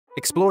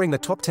exploring the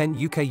top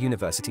 10 UK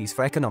universities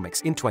for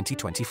economics in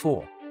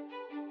 2024.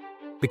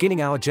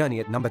 Beginning our journey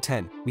at number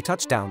 10, we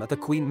touch down at the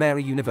Queen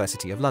Mary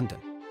University of London.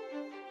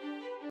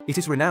 It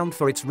is renowned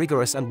for its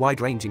rigorous and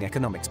wide-ranging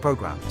economics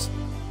programs.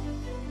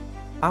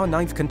 Our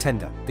ninth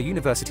contender, the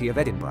University of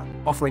Edinburgh,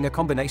 offering a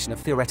combination of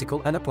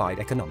theoretical and applied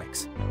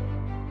economics.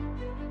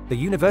 The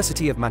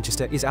University of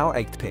Manchester is our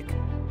eighth pick.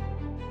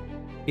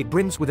 It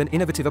brims with an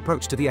innovative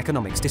approach to the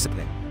economics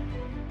discipline.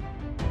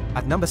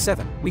 At number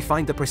 7, we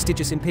find the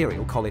prestigious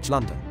Imperial College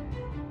London.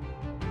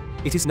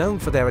 It is known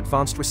for their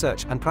advanced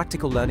research and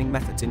practical learning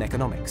methods in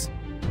economics.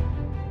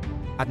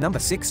 At number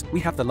 6, we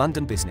have the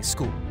London Business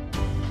School.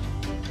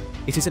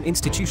 It is an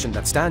institution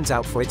that stands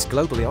out for its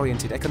globally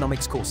oriented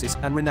economics courses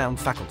and renowned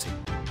faculty.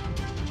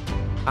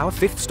 Our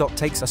fifth stop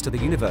takes us to the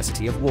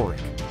University of Warwick.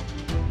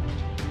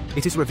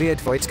 It is revered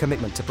for its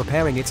commitment to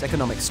preparing its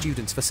economics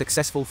students for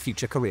successful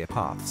future career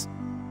paths.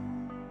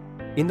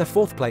 In the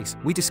fourth place,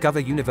 we discover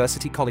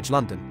University College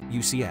London,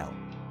 UCL.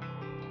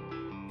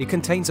 It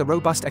contains a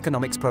robust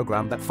economics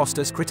program that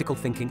fosters critical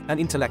thinking and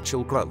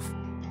intellectual growth.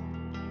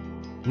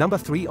 Number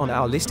 3 on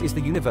our list is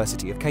the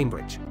University of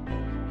Cambridge.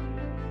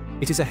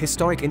 It is a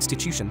historic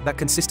institution that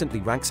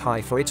consistently ranks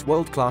high for its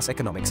world-class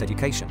economics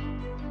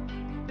education.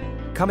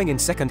 Coming in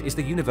second is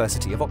the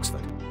University of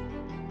Oxford.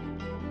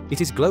 It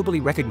is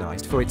globally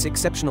recognized for its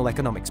exceptional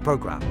economics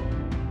program.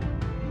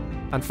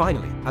 And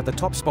finally, at the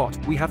top spot,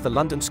 we have the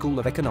London School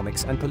of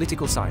Economics and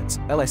Political Science,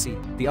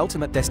 LSE, the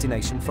ultimate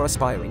destination for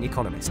aspiring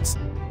economists.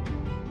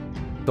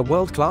 The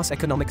world-class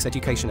economics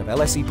education of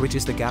LSE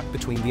bridges the gap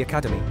between the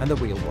academy and the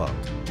real world.